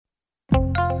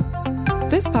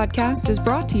This podcast is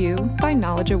brought to you by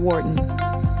Knowledge at Wharton.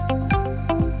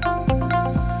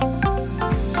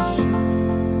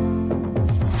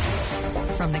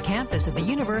 From the campus of the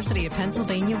University of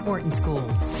Pennsylvania Wharton School,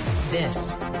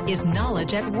 this is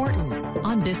Knowledge at Wharton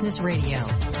on Business Radio.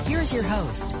 Here's your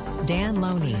host, Dan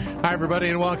Loney. Hi, everybody,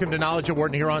 and welcome to Knowledge at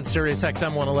Wharton here on Sirius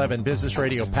XM 111 Business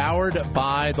Radio, powered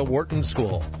by the Wharton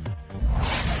School.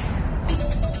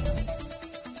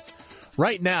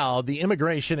 Right now, the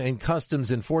Immigration and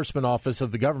Customs Enforcement Office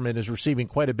of the government is receiving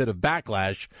quite a bit of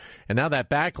backlash, and now that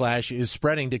backlash is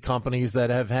spreading to companies that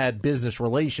have had business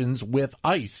relations with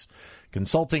ICE.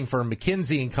 Consulting firm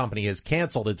McKinsey & Company has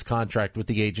canceled its contract with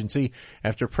the agency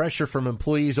after pressure from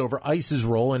employees over ICE's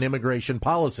role in immigration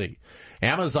policy.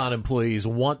 Amazon employees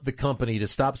want the company to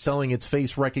stop selling its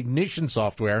face recognition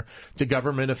software to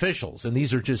government officials, and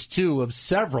these are just two of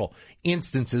several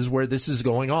instances where this is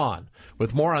going on.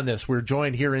 With more on this, we're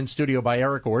joined here in studio by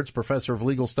Eric Orts, professor of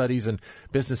legal studies and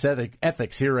business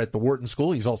ethics here at the Wharton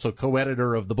School. He's also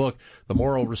co-editor of the book, The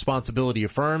Moral Responsibility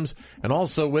of Firms. And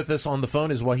also with us on the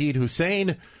phone is Wahid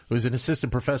Hussain, who is an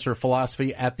assistant professor of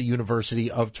philosophy at the University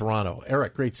of Toronto.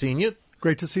 Eric, great seeing you.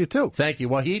 Great to see you, too. Thank you.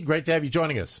 Wahid, great to have you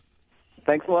joining us.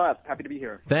 Thanks a lot. Happy to be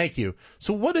here. Thank you.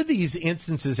 So what do these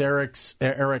instances, Eric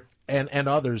and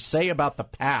others, say about the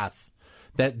path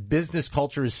that business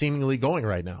culture is seemingly going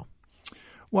right now?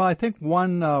 Well, I think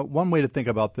one way to think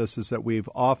about this is that we've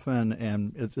often,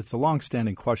 and it's a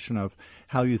longstanding question of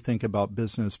how you think about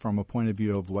business from a point of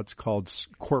view of what's called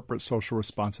corporate social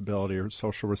responsibility or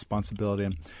social responsibility,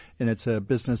 and it's a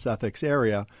business ethics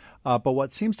area. But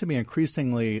what seems to be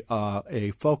increasingly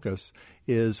a focus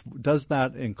is, does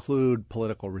that include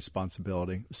political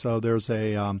responsibility? So there's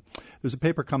a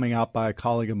paper coming out by a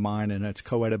colleague of mine, and it's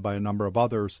co-edited by a number of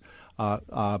others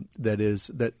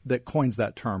that coins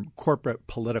that term, corporate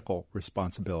political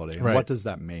responsibility. And right. What does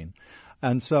that mean?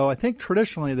 And so I think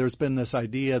traditionally there's been this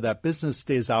idea that business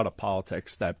stays out of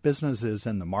politics, that business is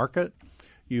in the market.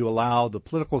 You allow the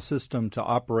political system to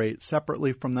operate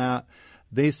separately from that.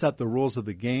 They set the rules of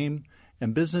the game,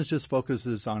 and business just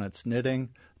focuses on its knitting,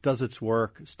 does its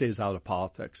work, stays out of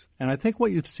politics. And I think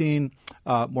what you've seen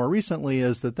more recently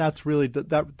is that's really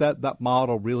that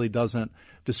model really doesn't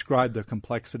describe the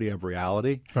complexity of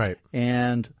reality. Right.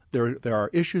 And there are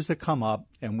issues that come up,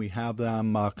 and we have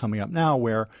them coming up now,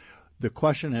 where the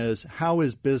question is, how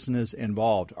is business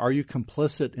involved? Are you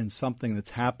complicit in something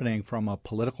that's happening from a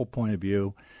political point of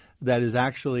view that is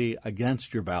actually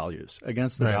against your values,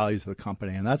 against the right. values of the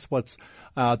company? And that's what's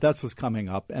coming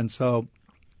up. And so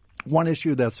one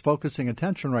issue that's focusing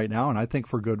attention right now, and I think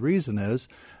for good reason, is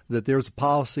that there's a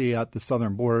policy at the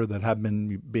southern border that had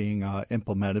been being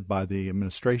implemented by the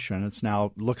administration. It's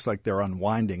now looks like they're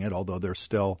unwinding it, although there's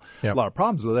still yep. a lot of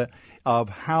problems with it, of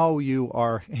how you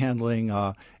are handling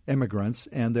immigrants.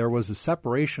 And there was a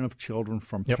separation of children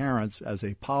from yep. parents as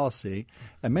a policy.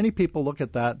 And many people look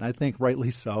at that, and I think rightly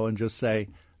so, and just say,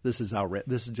 this is outrageous.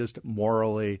 This is just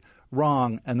morally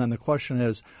wrong. And then the question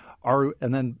is,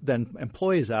 then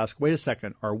employees ask, wait a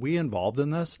second, are we involved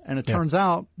in this? And it turns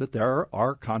out that there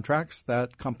are contracts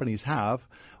that companies have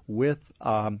with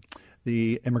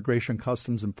the Immigration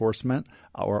Customs Enforcement,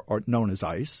 or known as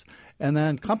ICE. And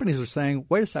then companies are saying,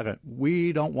 wait a second,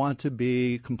 we don't want to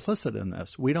be complicit in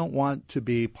this. We don't want to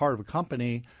be part of a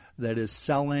company that is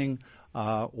selling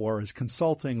or is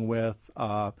consulting with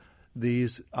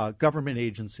these government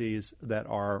agencies that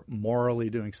are morally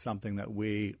doing something that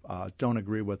we don't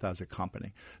agree with as a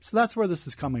company. So that's where this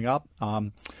is coming up.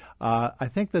 I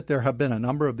think that there have been a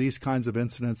number of these kinds of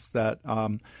incidents that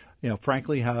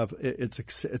frankly,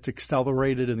 it's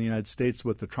accelerated in the United States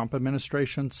with the Trump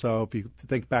administration. So if you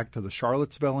think back to the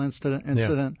Charlottesville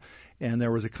incident, and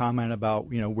there was a comment about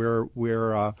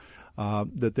that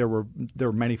there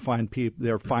were many fine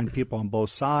people on both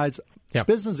sides. Yep.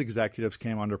 Business executives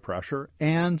came under pressure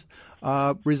and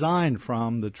resigned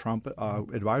from the Trump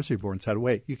advisory board and said,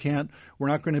 "Wait, you can't. We're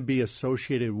not going to be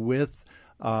associated with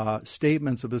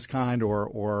statements of this kind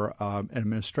or an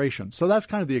administration." So that's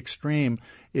kind of the extreme.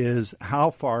 Is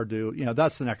how far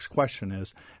that's the next question: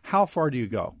 is how far do you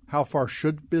go? How far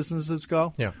should businesses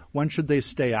go? Yeah. When should they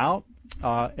stay out?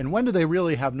 And when do they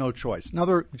really have no choice?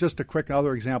 Just a quick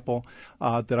other example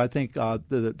that I think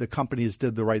the companies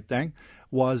did the right thing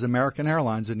was American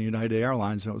Airlines and United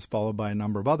Airlines, and it was followed by a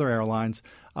number of other airlines,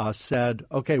 said,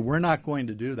 okay, we're not going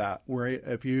to do that.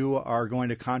 If you are going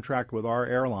to contract with our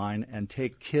airline and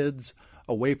take kids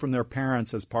away from their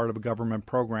parents as part of a government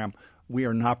program, we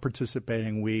are not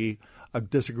participating. We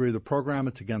disagree with the program.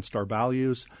 It's against our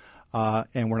values.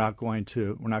 and we're not going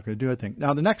to do anything.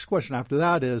 Now, the next question after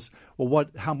that is, well,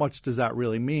 how much does that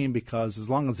really mean? Because as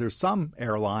long as there's some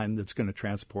airline that's going to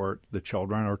transport the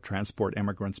children or transport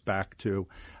immigrants back to,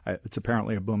 it's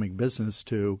apparently a booming business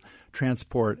to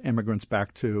transport immigrants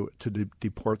back to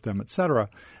deport them, et cetera.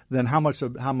 Then how much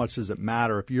does it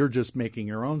matter if you're just making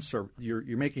your own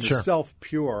you're making yourself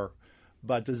pure?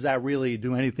 But does that really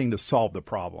do anything to solve the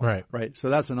problem? Right.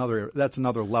 So that's another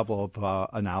level of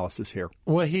analysis here.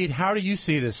 Wahid, how do you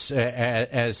see this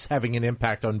as having an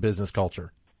impact on business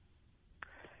culture?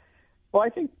 Well, I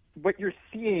think what you're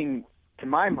seeing, to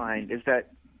my mind, is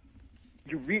that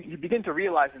you begin to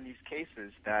realize in these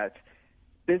cases that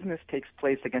business takes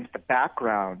place against the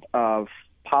background of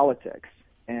politics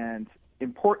and,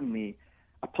 importantly,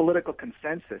 a political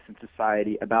consensus in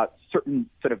society about certain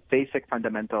sort of basic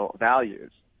fundamental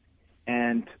values.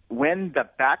 And when the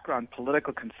background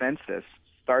political consensus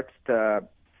starts to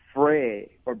fray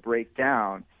or break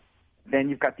down, then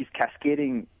you've got these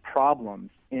cascading problems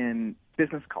in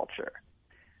business culture.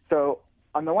 So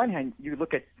on the one hand, you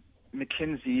look at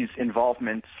McKinsey's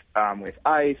involvement with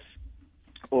ICE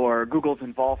or Google's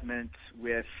involvement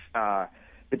with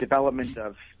the development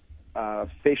of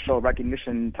facial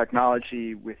recognition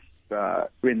technology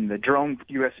in the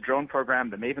U.S. drone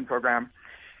program, the Maven program.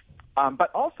 But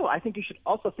also, I think you should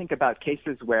also think about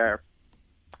cases where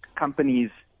companies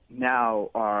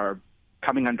now are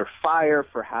coming under fire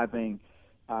for having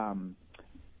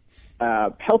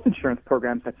health insurance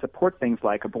programs that support things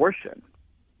like abortion.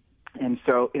 And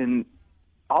so in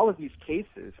all of these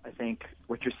cases, I think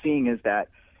what you're seeing is that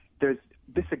there's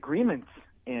disagreement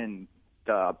in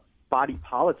the body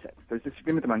politics. There's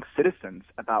disagreement among citizens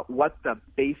about what the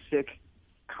basic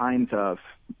kinds of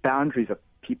boundaries of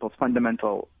people's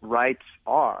fundamental rights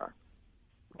are.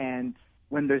 And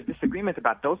when there's disagreement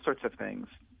about those sorts of things,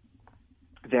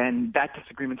 then that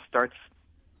disagreement starts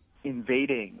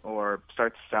invading or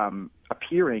starts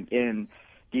appearing in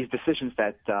these decisions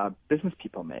that business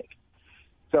people make.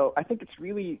 So I think it's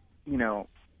really, you're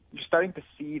starting to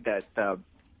see that the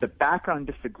background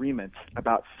disagreement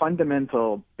about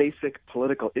fundamental, basic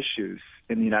political issues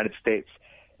in the United States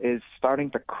is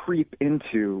starting to creep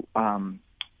into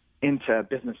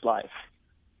business life.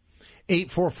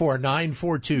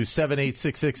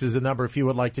 844-942-7866 is the number if you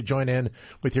would like to join in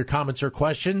with your comments or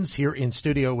questions. Here in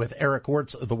studio with Eric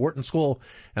Wirtz of the Wharton School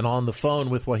and on the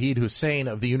phone with Wahid Hussain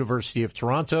of the University of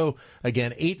Toronto.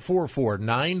 Again,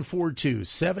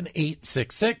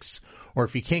 844-942-7866. Or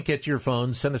if you can't get to your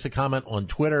phone, send us a comment on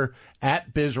Twitter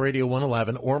at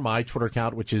BizRadio111 or my Twitter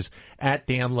account, which is at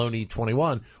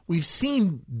DanLoney21. We've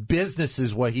seen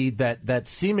businesses, Wahid, that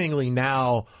seemingly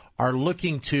now are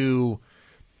looking to,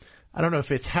 I don't know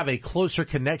if it's have a closer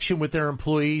connection with their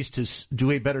employees, to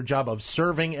do a better job of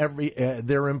serving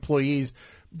their employees.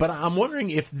 But I'm wondering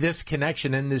if this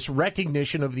connection and this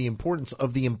recognition of the importance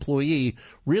of the employee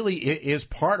really is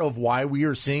part of why we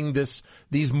are seeing these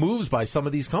moves by some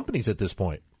of these companies at this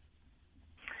point.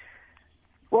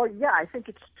 Well, yeah, I think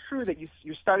it's true that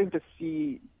you're starting to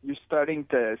see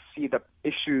the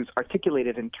issues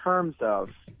articulated in terms of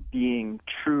being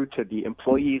true to the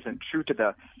employees and true to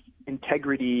the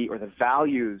integrity or the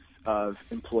values of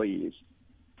employees.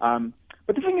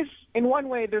 But the thing is, in one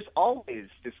way, there's always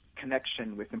this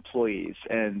connection with employees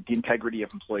and the integrity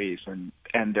of employees and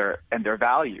their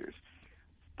values.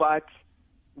 But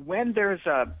when there's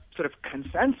a sort of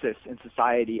consensus in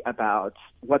society about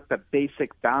what the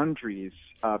basic boundaries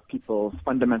of people's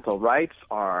fundamental rights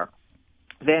are,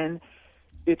 then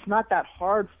it's not that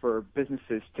hard for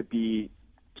businesses to be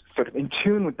sort of in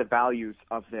tune with the values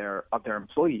of their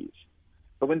employees.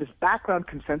 But when this background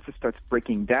consensus starts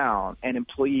breaking down and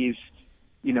employees,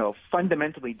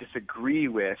 fundamentally disagree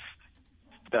with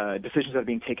the decisions that are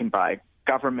being taken by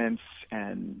governments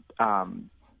and are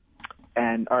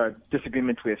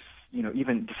disagreement with,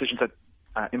 even decisions that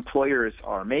employers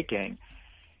are making,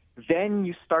 then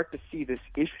you start to see this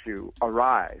issue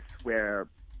arise where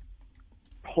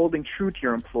holding true to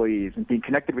your employees and being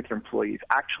connected with your employees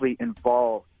actually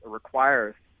involves or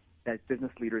requires that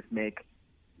business leaders make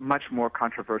much more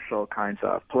controversial kinds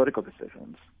of political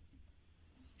decisions.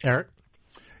 Eric?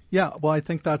 Yeah, well, I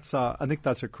think that's a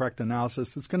correct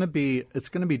analysis. It's going to be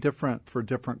different for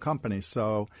different companies.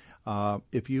 So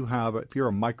if you're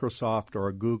a Microsoft or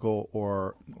a Google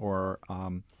or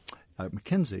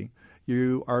McKinsey,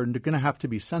 you are going to have to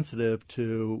be sensitive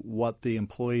to what the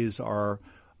employees are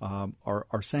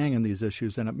are saying in these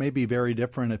issues. And it may be very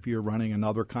different if you're running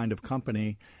another kind of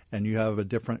company and you have a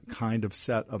different kind of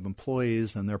set of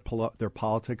employees, and their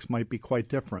politics might be quite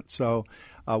different. So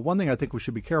one thing I think we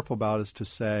should be careful about is to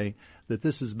say that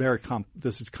this is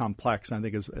this is complex. I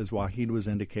think as Wahid was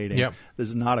indicating, this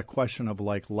is not a question of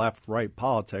like left-right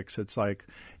politics. It's like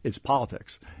it's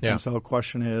politics. And so the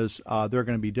question is there are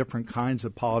going to be different kinds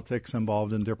of politics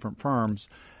involved in different firms.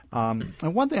 And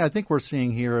one thing I think we're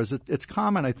seeing here is it's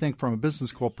common, I think, from a business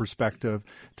school perspective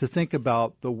to think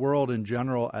about the world in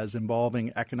general as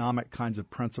involving economic kinds of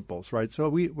principles, right? So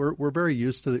we're very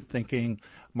used to thinking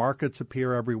markets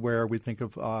appear everywhere. We think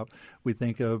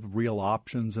of real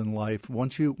options in life.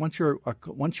 Once you're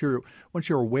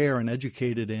aware and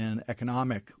educated in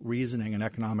economic reasoning and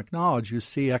economic knowledge, you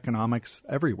see economics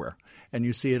everywhere, and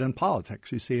you see it in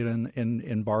politics. You see it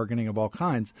in bargaining of all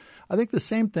kinds. I think the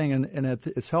same thing, and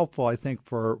it's helpful, I think,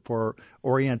 for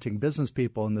orienting business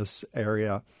people in this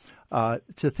area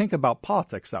to think about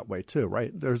politics that way too,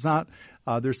 right? There's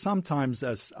sometimes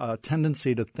a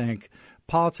tendency to think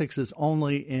politics is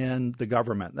only in the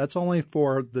government. That's only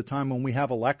for the time when we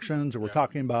have elections, or we're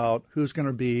talking about who's going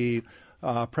to be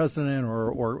president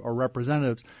or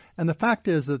representatives. And the fact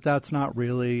is that that's not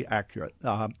really accurate.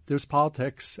 There's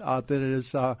politics that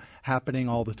is happening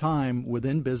all the time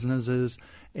within businesses,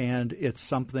 and it's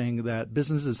something that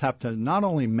businesses have to not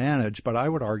only manage, but I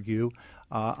would argue,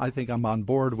 I think I'm on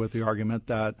board with the argument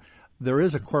that there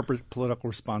is a corporate political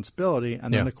responsibility.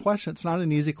 And then the question, it's not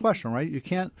an easy question, right?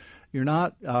 You're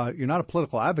not a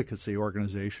political advocacy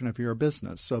organization if you're a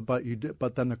business. So, but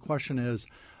then the question is,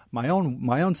 my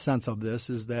own sense of this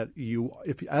is that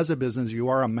if as a business, you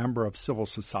are a member of civil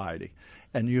society,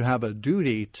 and you have a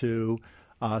duty to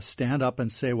stand up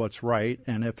and say what's right.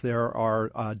 And if there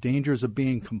are dangers of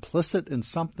being complicit in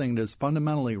something that is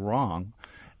fundamentally wrong,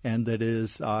 and that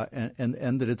is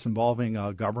and that it's involving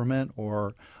government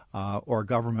or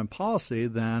government policy,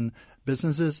 then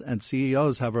businesses and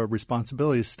CEOs have a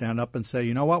responsibility to stand up and say,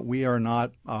 you know what, we are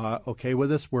not okay with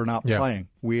this. We're not playing.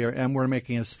 We're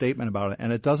making a statement about it.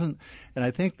 And it doesn't. And I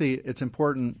think it's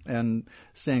important. And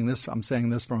I'm saying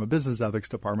this from a business ethics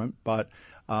department, but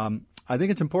I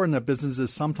think it's important that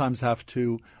businesses sometimes have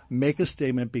to make a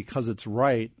statement because it's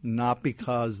right, not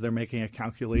because they're making a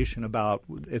calculation about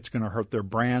it's going to hurt their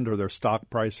brand or their stock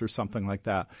price or something like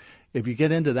that. If you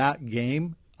get into that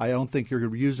game, I don't think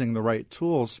you're using the right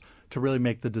tools to really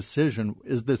make the decision.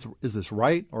 Is this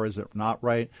right or is it not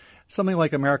right? Something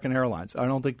like American Airlines. I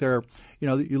don't think they're,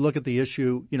 you look at the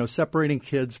issue, separating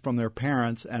kids from their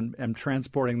parents and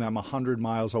transporting them 100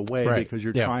 miles away because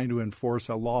you're trying to enforce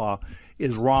a law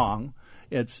is wrong.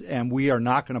 And we are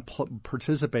not going to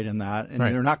participate in that, and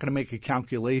you're not going to make a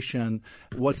calculation.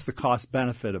 What's the cost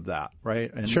benefit of that,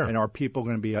 right? And, and are people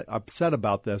going to be upset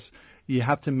about this? You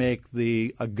have to make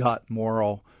a gut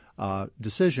moral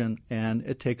decision, and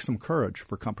it takes some courage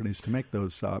for companies to make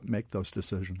those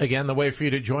decisions. Again, the way for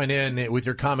you to join in with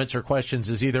your comments or questions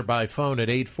is either by phone at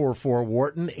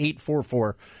 844-WHARTON,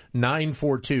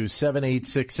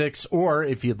 844-942-7866, or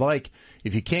if you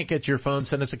can't get your phone,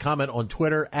 send us a comment on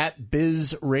Twitter at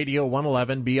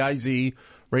BizRadio111, B-I-Z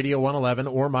Radio 111,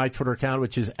 or my Twitter account,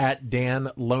 which is at Dan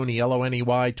Loney, Loney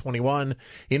 21.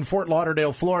 In Fort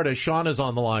Lauderdale, Florida, Sean is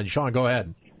on the line. Sean, go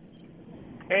ahead.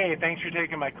 Hey, thanks for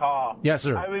taking my call. Yes,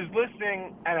 sir. I was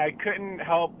listening, and I couldn't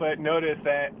help but notice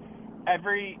that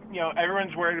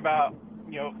everyone's worried about,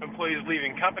 employees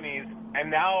leaving companies,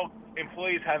 and now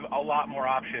employees have a lot more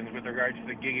options with regards to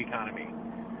the gig economy.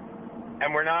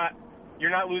 And you're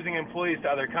not losing employees to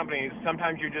other companies.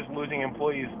 Sometimes you're just losing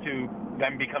employees to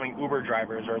them becoming Uber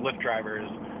drivers or Lyft drivers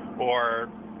or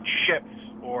Ships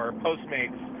or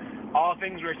Postmates, all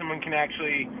things where someone can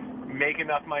actually make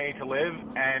enough money to live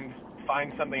and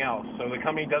find something else. So the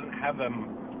company doesn't have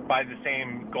them by the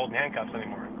same golden handcuffs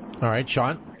anymore. All right,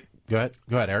 Sean. Go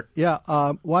ahead, Eric. Yeah,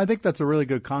 well, I think that's a really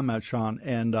good comment, Sean.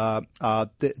 And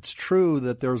it's true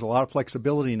that there's a lot of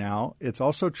flexibility now. It's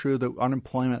also true that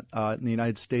unemployment in the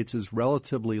United States is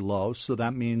relatively low. So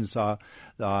that means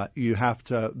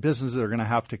businesses are going to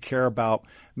have to care about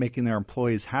making their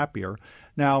employees happier.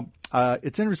 Now,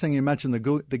 it's interesting you mentioned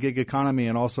the gig economy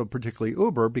and also particularly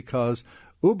Uber, because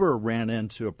Uber ran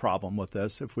into a problem with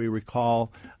this. If we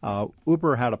recall,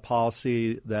 Uber had a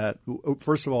policy that,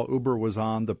 first of all, Uber was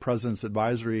on the President's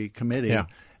Advisory Committee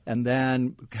and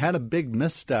then had a big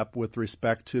misstep with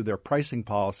respect to their pricing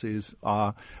policies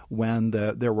when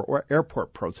there were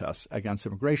airport protests against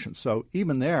immigration. So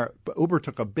even there, Uber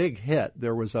took a big hit.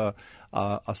 There was a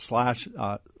hashtag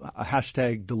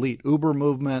delete Uber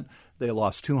movement. They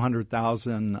lost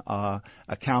 200,000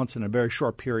 accounts in a very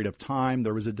short period of time.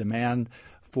 There was a demand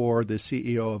for the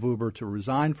CEO of Uber to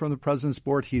resign from the president's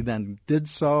board. He then did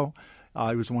so.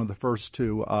 He was one of the first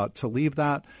to leave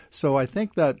that. So I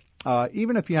think that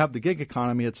even if you have the gig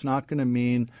economy, it's not going to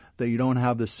mean that you don't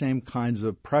have the same kinds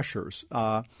of pressures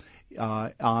on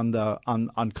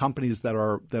companies that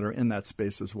are in that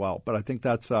space as well. But I think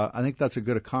that's a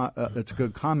good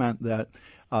comment that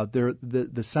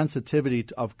the sensitivity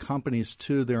of companies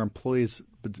to their employees'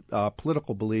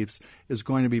 political beliefs is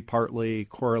going to be partly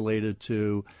correlated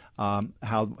to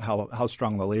how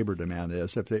strong the labor demand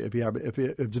is. If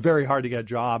it's very hard to get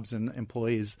jobs and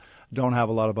employees don't have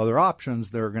a lot of other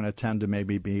options, they're going to tend to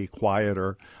maybe be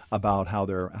quieter about how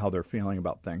they're feeling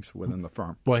about things within the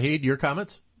firm. Wahid, your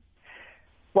comments?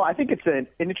 Well, I think it's an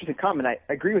interesting comment. I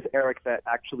agree with Eric that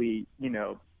actually,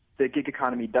 the gig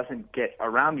economy doesn't get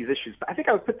around these issues. But I think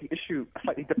I would put the issue a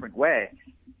slightly different way.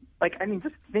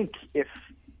 Just think if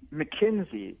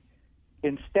McKinsey,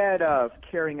 instead of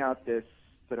carrying out this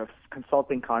sort of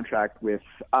consulting contract with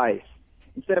ICE,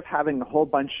 instead of having a whole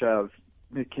bunch of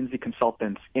McKinsey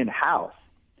consultants in-house,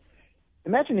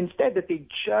 imagine instead that they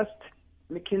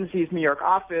McKinsey's New York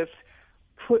office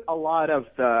put a lot of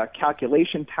the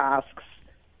calculation tasks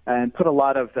and put a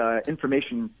lot of the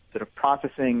information sort of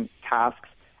processing tasks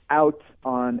out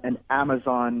on an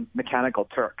Amazon Mechanical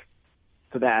Turk,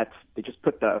 so that they just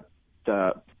put the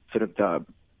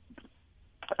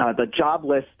job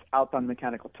list out on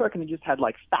Mechanical Turk, and you just had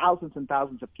like thousands and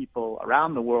thousands of people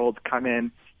around the world come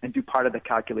in and do part of the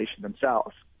calculation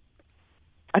themselves.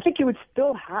 I think you would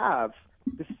still have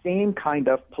the same kind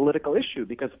of political issue,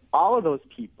 because all of those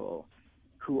people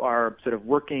who are sort of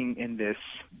working in this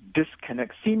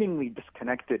seemingly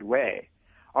disconnected way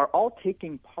are all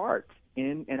taking part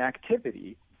in an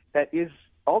activity that is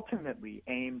ultimately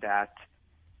aimed at,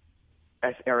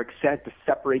 as Eric said, to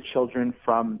separate children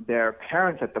from their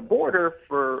parents at the border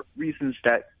for reasons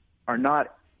that are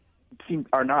not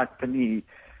to me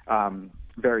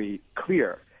very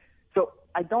clear. So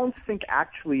I don't think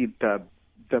actually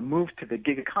the move to the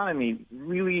gig economy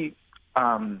really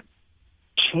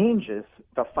changes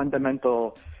the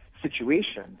fundamental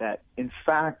situation that, in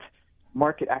fact,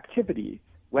 market activity,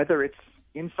 whether it's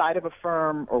inside of a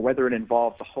firm or whether it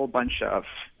involves a whole bunch of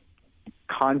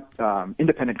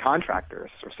independent contractors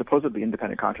or supposedly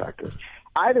independent contractors,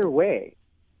 either way,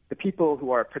 the people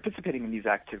who are participating in these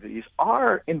activities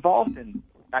are involved in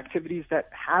activities that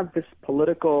have this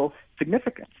political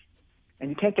significance. And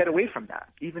you can't get away from that,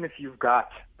 even if you've got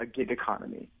a gig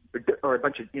economy or a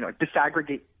bunch of,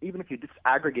 disaggregate, even if you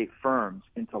disaggregate firms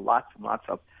into lots and lots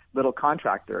of little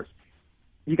contractors,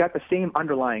 you got the same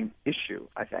underlying issue,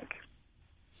 I think.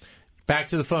 Back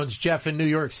to the phones. Jeff in New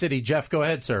York City. Jeff, go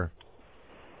ahead, sir.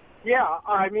 Yeah,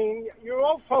 I mean, you're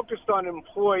all focused on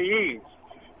employees,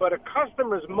 but a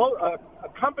company's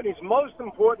most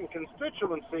important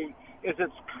constituency is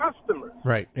its customers.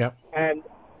 Right, yep. And,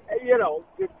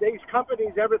 did these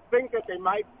companies ever think that they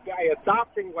might, by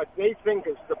adopting what they think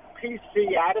is the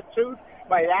PC attitude,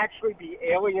 might actually be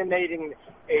alienating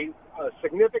a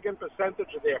significant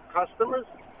percentage of their customers?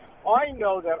 I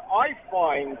know that I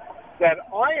find that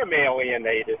I am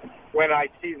alienated when I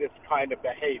see this kind of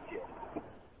behavior.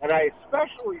 And I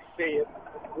especially see it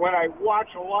when I watch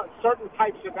certain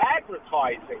types of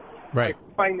advertising. Right.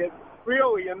 I find it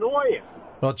really annoying.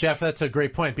 Well, Jeff, that's a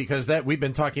great point, because we've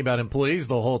been talking about employees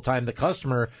the whole time. The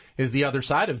customer is the other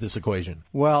side of this equation.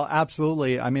 Well,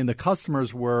 absolutely. I mean, the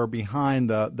customers were behind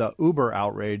the Uber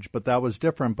outrage, but that was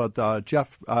different. But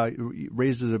Jeff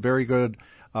raises a very good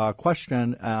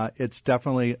question. It's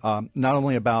definitely not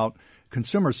only about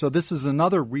consumers. So this is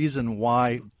another reason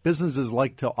why businesses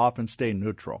like to often stay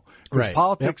neutral, because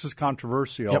politics is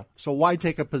controversial. Yep. So why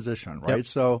take a position, right? Yep.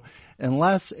 So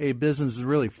unless a business is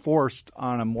really forced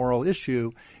on a moral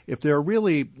issue, if there are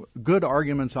really good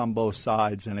arguments on both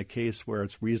sides in a case where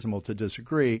it's reasonable to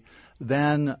disagree,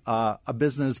 then a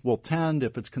business will tend,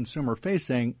 if it's consumer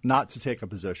facing, not to take a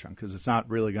position, because it's not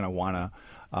really going to want to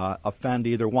offend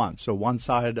either one. So one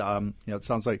side, it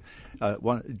sounds like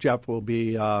Jeff will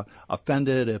be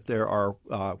offended if there are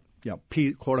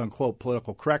quote unquote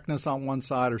political correctness on one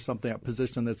side, or something, a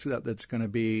position that's going to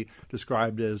be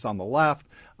described as on the left.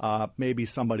 Maybe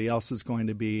somebody else is going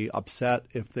to be upset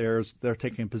if they're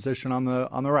taking a position on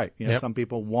the right. Some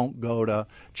people won't go to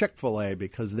Chick-fil-A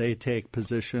because they take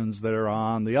positions that are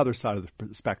on the other side of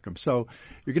the spectrum. So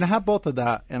you're going to have both of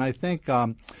that, and I think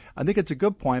it's a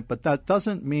good point, but that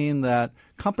doesn't mean that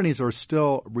companies are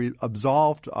still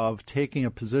absolved of taking a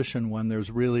position when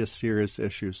there's really a serious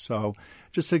issue. So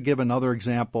just to give another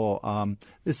example,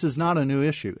 this is not a new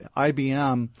issue.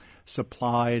 IBM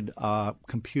supplied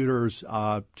computers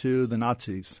to the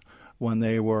Nazis when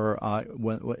they were at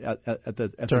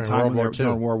the During time World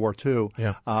during World War II.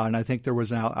 Yeah. And I think there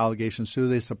was allegations too.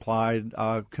 They supplied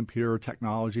computer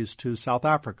technologies to South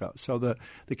Africa. So the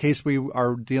case we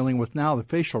are dealing with now, the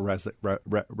facial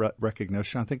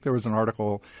recognition. I think there was an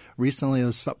article recently.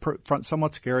 That's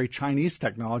somewhat scary. Chinese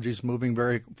technologies moving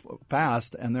very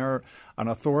fast, and they're an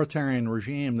authoritarian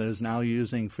regime that is now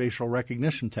using facial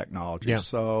recognition technology. Yeah.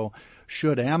 So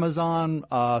should Amazon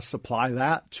supply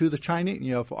that to the Chinese?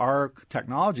 If our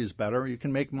technology is better, you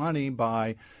can make money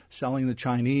by selling the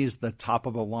Chinese the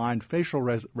top-of-the-line facial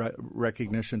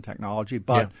recognition technology.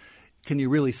 But can you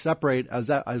really separate, as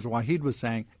Wahid was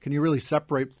saying, can you really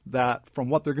separate that from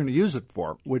what they're going to use it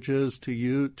for, which is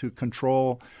to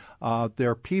control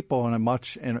their people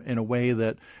in a way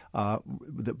that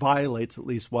violates at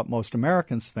least what most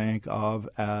Americans think of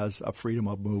as a freedom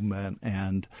of movement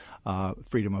and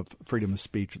freedom of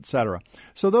speech, et cetera.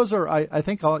 So those are, I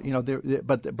think, but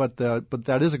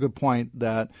that is a good point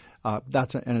that.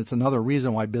 And it's another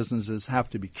reason why businesses have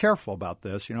to be careful about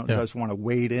this. You don't just want to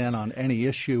wade in on any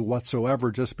issue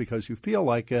whatsoever just because you feel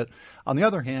like it. On the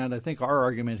other hand, I think our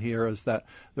argument here is that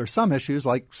there are some issues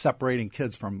like separating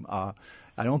kids from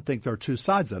I don't think there are two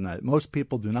sides on that. Most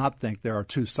people do not think there are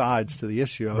two sides to the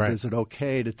issue of is it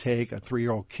okay to take a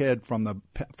 3-year-old kid from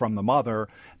the mother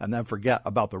and then forget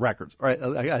about the records. Right?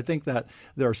 I think that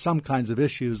there are some kinds of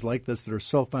issues like this that are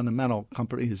so fundamental.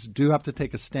 Companies do have to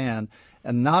take a stand.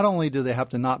 And not only do they have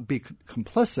to not be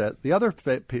complicit, the other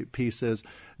piece is,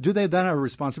 do they then have a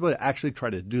responsibility to actually try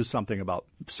to do something about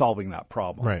solving that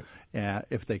problem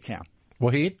if they can?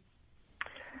 Wahid?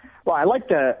 Well, I like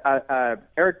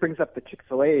Eric brings up the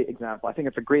Chick-fil-A example. I think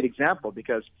it's a great example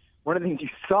because one of the things you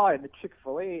saw in the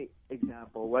Chick-fil-A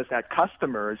example was that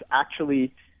customers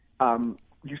actually,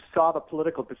 you saw the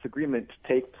political disagreement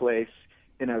take place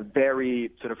in a very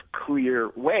sort of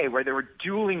clear way where there were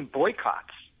dueling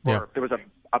boycotts. Yeah. There was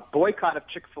a boycott of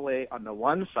Chick-fil-A on the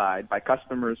one side by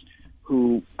customers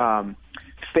who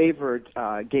favored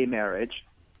gay marriage,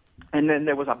 and then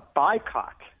there was a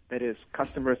boycott, that is,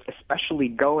 customers especially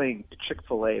going to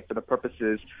Chick-fil-A for the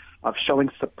purposes of showing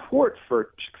support for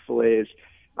Chick-fil-A's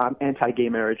anti-gay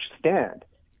marriage stand.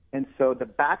 And so the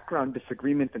background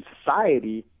disagreement in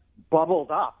society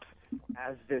bubbled up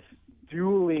as this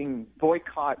dueling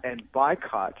boycott and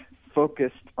boycott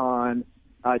focused on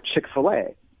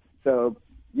Chick-fil-A. So,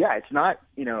 yeah, it's not,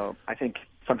 I think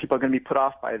some people are going to be put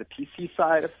off by the PC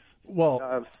side of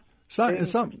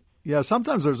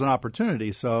sometimes there's an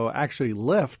opportunity. So actually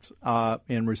Lyft,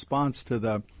 in response to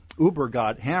the Uber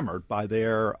got hammered by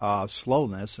their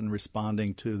slowness in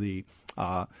responding to the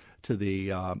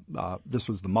this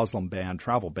was the Muslim ban,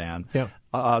 travel ban. Yeah.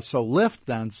 So Lyft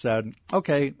then said,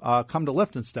 okay, come to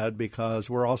Lyft instead because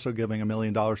we're also giving $1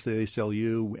 million to the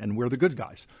ACLU and we're the good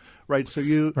guys. Right. So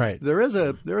there is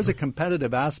a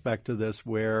competitive aspect to this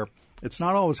where it's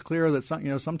not always clear that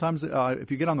sometimes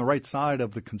if you get on the right side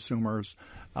of the consumers,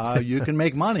 you can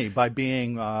make money by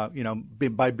being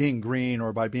by being green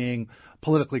or by being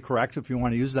politically correct, if you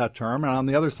want to use that term. And on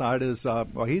the other side is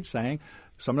Wahid's saying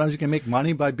sometimes you can make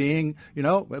money by being,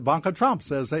 Ivanka Trump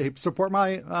says, hey, support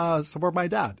my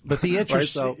dad. But the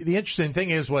interesting thing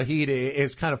is, Wahid,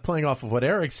 is kind of playing off of what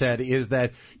Eric said, is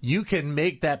that you can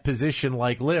make that position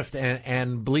like Lyft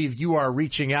and believe you are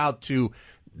reaching out to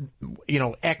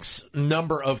X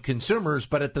number of consumers,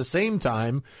 but at the same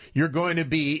time, you're going to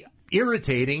be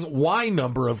irritating Y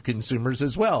number of consumers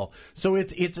as well. So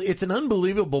it's an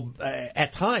unbelievable,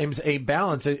 at times, a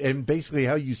balance, and basically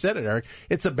how you said it, Eric,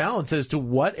 it's a balance as to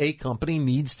what a company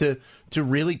needs to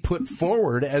really put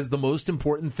forward as the most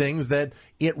important things that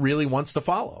it really wants to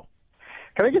follow.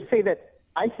 Can I just say that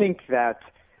I think that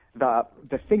the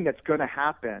thing that's going to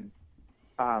happen,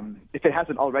 if it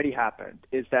hasn't already happened,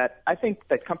 is that I think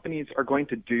that companies are going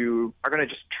to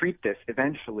just treat this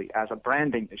eventually as a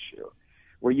branding issue,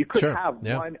 where you could have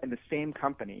one and the same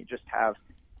company just have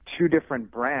two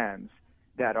different brands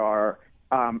that are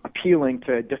appealing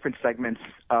to different segments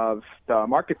of the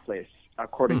marketplace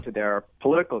according to their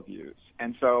political views.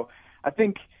 And so I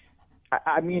think,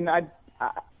 I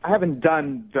haven't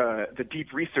done the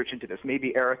deep research into this.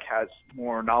 Maybe Eric has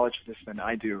more knowledge of this than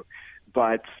I do.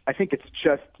 But I think it's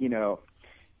just,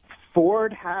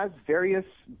 Ford has various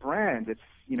brands. It's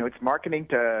marketing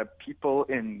to people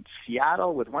in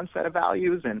Seattle with one set of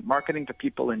values and marketing to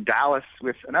people in Dallas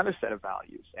with another set of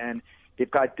values. And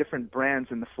they've got different brands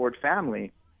in the Ford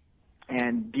family.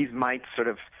 And these might sort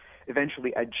of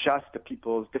eventually adjust to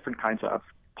people's different kinds of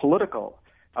political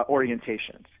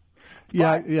orientations.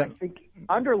 I think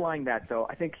underlying that, though,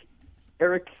 I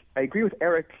agree with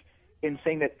Eric in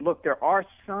saying that, look, there are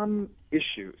some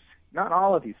issues not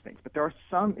all of these things, but there are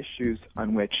some issues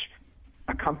on which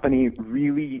a company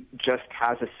really just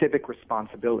has a civic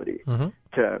responsibility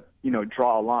to,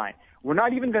 draw a line. We're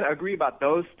not even going to agree about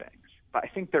those things, but I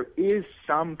think there is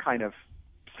some kind of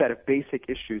set of basic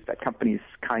issues that companies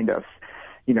kind of,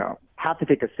 have to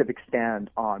take a civic stand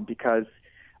on, because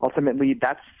ultimately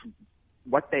that's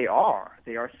what they are.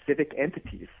 They are civic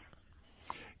entities.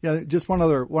 Yeah, just one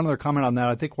other comment on that.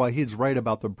 I think Wahid's right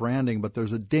about the branding, but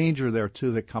there's a danger there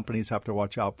too that companies have to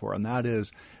watch out for, and that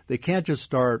is they can't just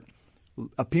start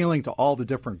appealing to all the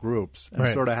different groups and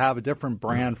sort of have a different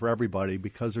brand for everybody,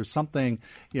 because there's something,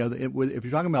 if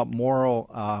you're talking about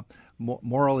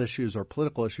moral issues or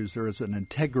political issues, there is an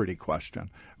integrity question,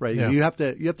 right? Yeah. You have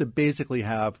to basically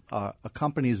have a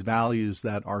company's values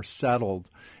that are settled.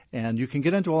 And you can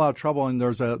get into a lot of trouble. And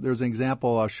there's an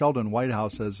example. Sheldon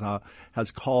Whitehouse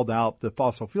has called out the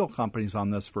fossil fuel companies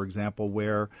on this, for example,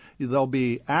 where they'll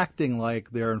be acting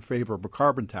like they're in favor of a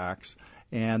carbon tax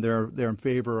and they're in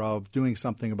favor of doing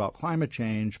something about climate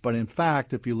change. But in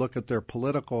fact, if you look at their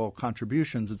political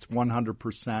contributions, it's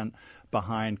 100%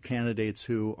 behind candidates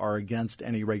who are against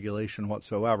any regulation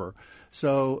whatsoever.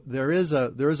 So there is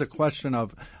a question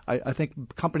of I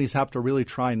think companies have to really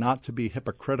try not to be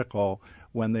hypocritical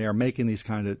when they are making these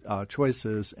kind of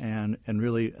choices, and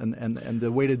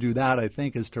the way to do that, I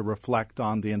think, is to reflect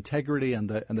on the integrity and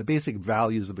the basic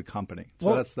values of the company.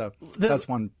 So that's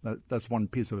one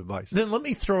piece of advice. Then let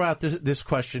me throw out this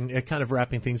question, kind of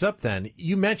wrapping things up. Then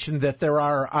you mentioned that there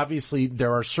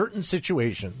are certain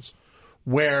situations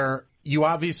where you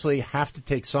obviously have to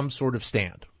take some sort of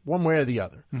stand, one way or the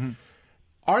other. Mm-hmm.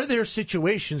 Are there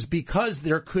situations, because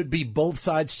there could be both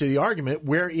sides to the argument,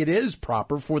 where it is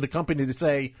proper for the company to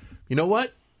say, you know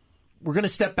what, we're going to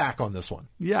step back on this one?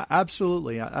 Yeah,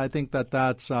 absolutely. I think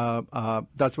that's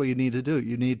what you need to do.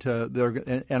 You need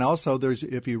to, and also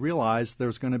if you realize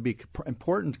there's going to be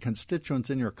important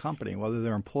constituents in your company, whether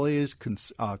they're employees,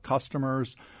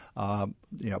 customers,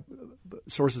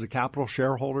 sources of capital,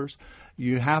 shareholders.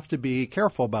 You have to be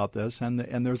careful about this, and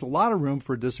there's a lot of room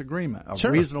for disagreement,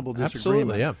 reasonable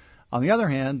disagreement. Absolutely, yeah. On the other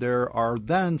hand, there are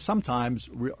then sometimes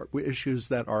issues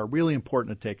that are really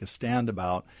important to take a stand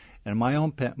about. And in my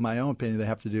own opinion, they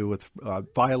have to do with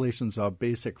violations of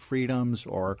basic freedoms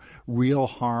or real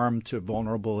harm to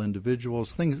vulnerable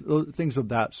individuals, things of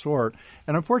that sort.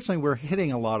 And unfortunately, we're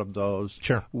hitting a lot of those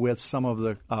with some of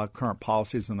the current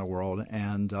policies in the world,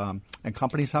 and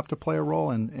companies have to play a role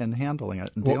in handling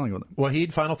it and dealing with it.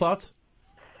 Wahid, final thoughts?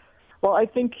 Well, I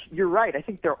think you're right. I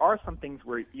think there are some things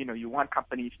where you want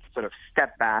companies to sort of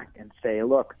step back and say,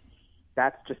 look,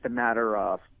 that's just a matter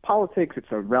of politics. It's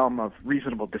a realm of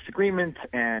reasonable disagreement,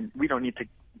 and we don't need to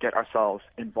get ourselves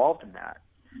involved in that.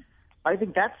 I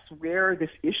think that's where this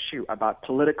issue about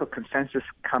political consensus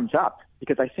comes up,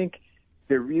 because I think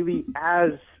there really,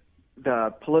 as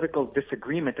the political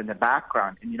disagreement in the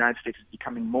background in the United States is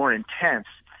becoming more intense,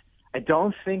 I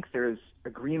don't think there's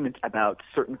agreement about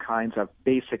certain kinds of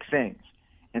basic things.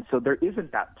 And so there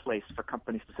isn't that place for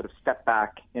companies to sort of step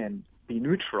back and be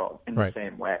neutral in the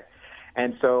same way.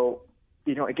 And so,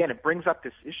 again, it brings up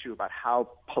this issue about how,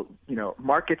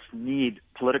 markets need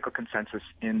political consensus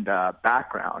in the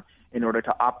background in order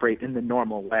to operate in the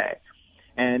normal way.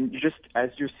 And as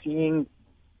you're seeing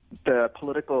the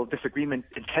political disagreement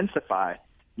intensify,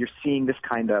 you're seeing this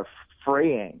kind of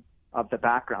fraying of the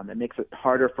background that makes it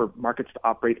harder for markets to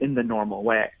operate in the normal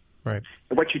way. Right.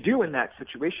 And what you do in that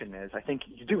situation is, I think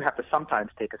you do have to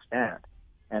sometimes take a stand,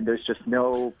 and there's just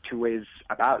no two ways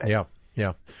about it. Yeah.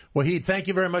 Wahid, thank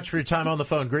you very much for your time on the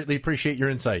phone. Greatly appreciate your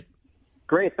insight.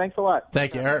 Great. Thanks a lot.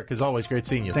 Thank you, Eric. As always, great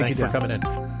seeing you. Thank you for coming in.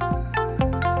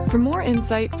 For more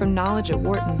insight from Knowledge at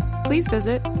Wharton, please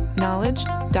visit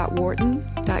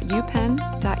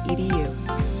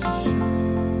knowledge.wharton.upenn.edu.